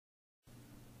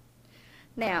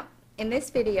Now, in this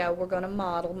video, we're going to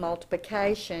model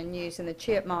multiplication using the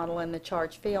chip model and the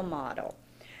charge field model.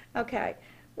 Okay,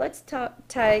 let's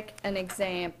take an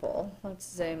example. Let's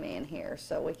zoom in here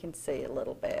so we can see a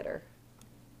little better.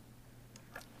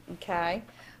 Okay,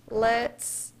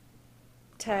 let's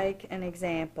take an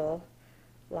example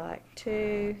like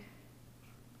 2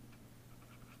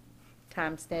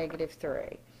 times negative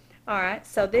 3. Alright,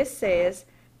 so this says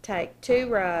take 2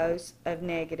 rows of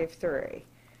negative 3.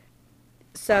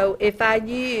 So if I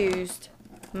used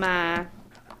my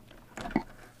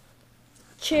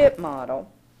chip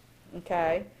model,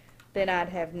 okay, then I'd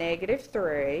have negative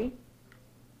 3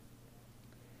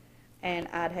 and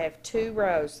I'd have 2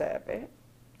 rows of it.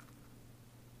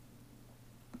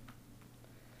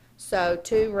 So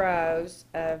 2 rows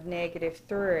of negative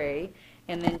 3,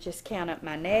 and then just count up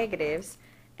my negatives,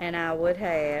 and I would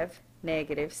have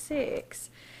negative 6.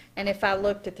 And if I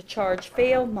looked at the charge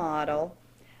field model,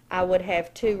 I would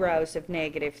have 2 rows of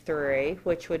negative 3,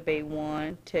 which would be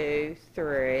 1, 2,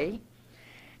 3,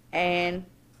 and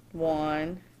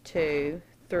 1, 2,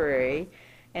 3,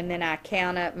 and then I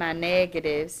count up my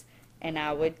negatives, and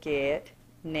I would get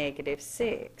negative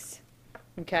 6.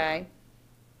 Okay?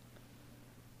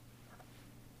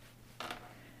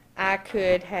 I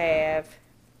could have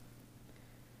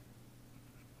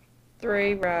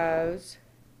 3 rows.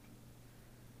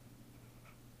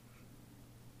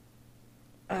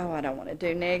 Oh, I don't want to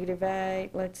do negative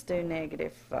 8. Let's do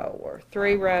negative 4.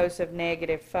 3 rows of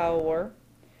negative 4.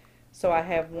 So I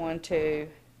have 1, 2,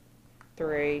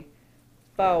 3,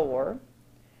 4.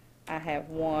 I have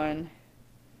 1,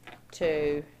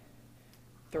 2,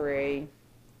 3,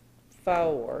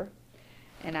 4.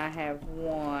 And I have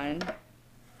 1,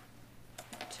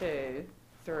 2,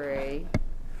 3,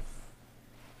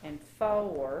 and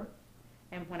 4.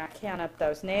 And when I count up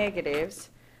those negatives,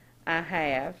 I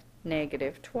have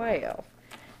negative 12.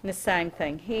 And the same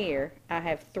thing here. I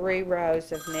have 3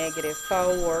 rows of negative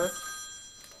 4.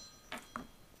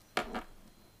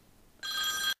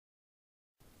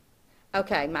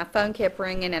 Okay, my phone kept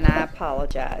ringing and I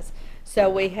apologize. So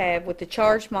we have with the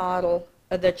charge model,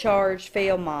 the charge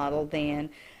field model,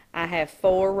 then I have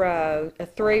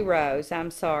 3 rows, I'm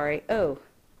sorry, of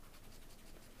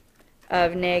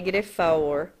negative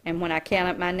 4, and when I count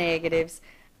up my negatives,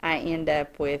 I end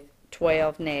up with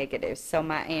 12 negatives. So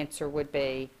my answer would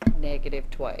be negative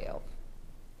 12.